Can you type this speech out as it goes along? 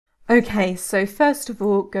Okay, so first of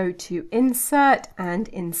all, go to Insert and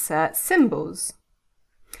Insert Symbols.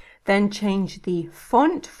 Then change the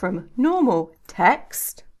font from normal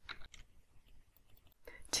text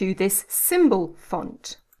to this symbol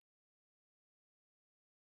font.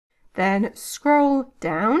 Then scroll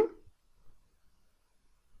down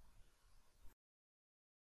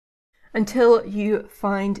until you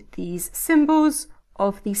find these symbols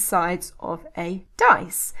of the sides of a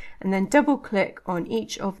dice, and then double click on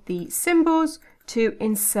each of the symbols to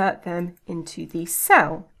insert them into the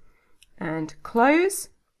cell and close.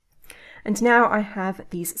 And now I have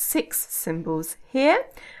these 6 symbols here,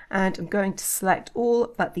 and I'm going to select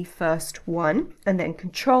all but the first one, and then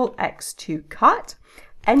Control X to cut,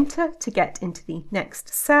 Enter to get into the next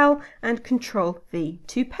cell, and Control V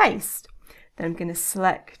to paste. Then I'm going to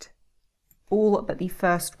select all but the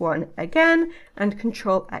first one again, and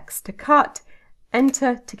Control X to cut,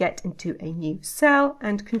 Enter to get into a new cell,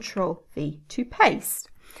 and Control V to paste.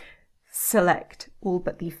 Select all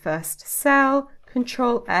but the first cell,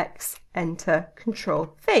 Control X, Enter,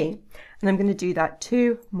 Control V. And I'm going to do that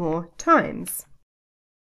 2 more times.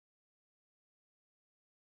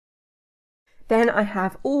 Then I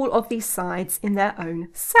have all of these sides in their own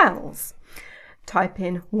cells. Type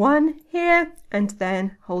in 1 here, and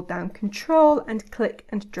then hold down Control and click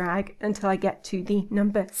and drag until I get to the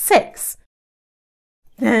number 6.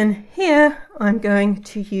 Then here I'm going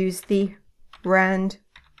to use the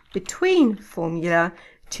RANDBETWEEN formula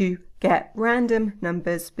to get random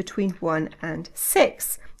numbers between 1 and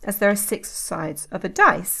 6, as there are 6 sides of a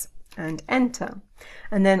dice, and Enter.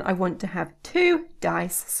 And then I want to have 2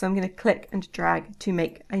 dice, so I'm going to click and drag to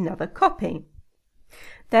make another copy.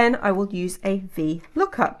 Then I will use a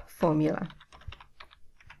VLOOKUP formula.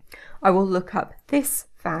 I will look up this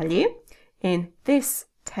value in this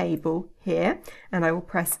table here, and I will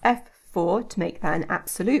press F4 to make that an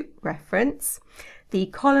absolute reference. The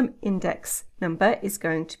column index number is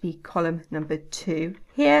going to be column number 2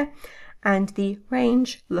 here, and the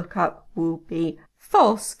range lookup will be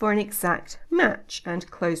false for an exact match, and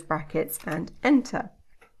close brackets and Enter.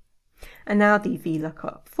 And now the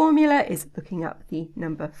VLOOKUP formula is looking up the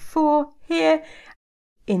number 4 here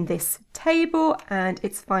in this table, and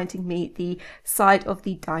it's finding me the side of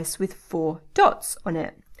the dice with 4 dots on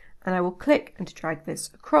it. And I will click and drag this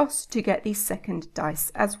across to get the second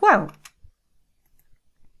dice as well.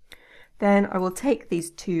 Then I will take these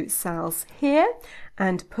 2 cells here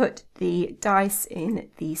and put the dice in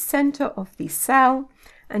the center of the cell,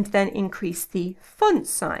 and then increase the font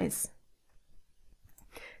size.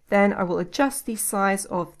 Then I will adjust the size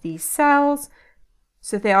of the cells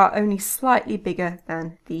so they are only slightly bigger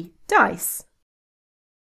than the dice.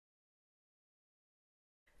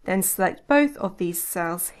 Then select both of these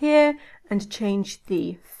cells here and change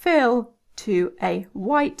the fill to a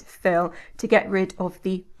white fill to get rid of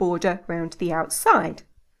the border around the outside.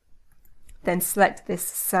 Then select this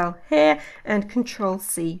cell here and Control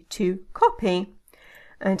C to copy,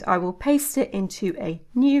 and I will paste it into a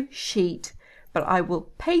new sheet, but I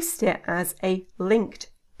will paste it as a linked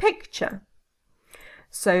picture.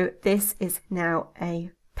 So this is now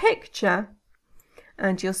a picture,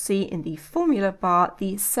 and you'll see in the formula bar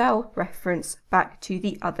the cell reference back to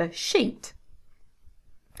the other sheet.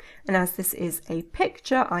 And as this is a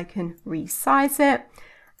picture, I can resize it,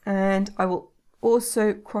 and I will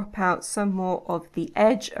also crop out some more of the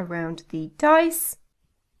edge around the dice,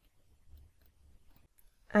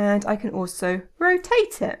 and I can also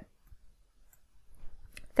rotate it.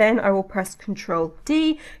 Then I will press Ctrl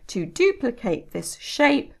D to duplicate this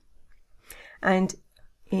shape, and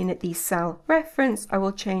in the cell reference I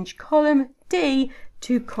will change column D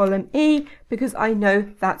to column E, because I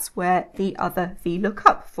know that's where the other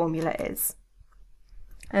VLOOKUP formula is.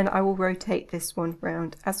 And I will rotate this one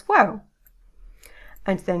round as well.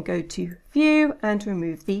 And then go to View and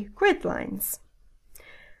remove the grid lines.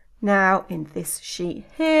 Now in this sheet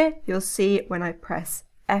here, you'll see when I press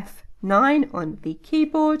F9 on the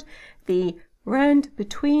keyboard, the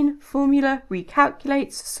RANDBETWEEN formula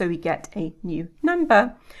recalculates, so we get a new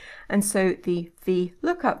number. And so the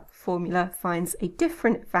VLOOKUP formula finds a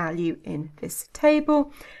different value in this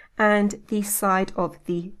table, and the side of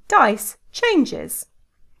the dice changes.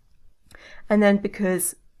 And then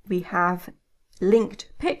because we have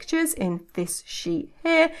linked pictures in this sheet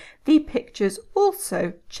here, the pictures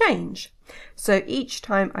also change. So each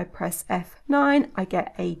time I press F9, I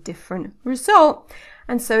get a different result,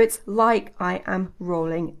 and so it's like I am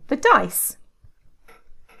rolling the dice.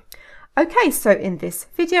 Okay, so in this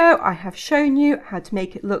video I have shown you how to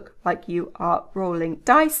make it look like you are rolling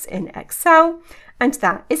dice in Excel, and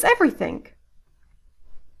that is everything.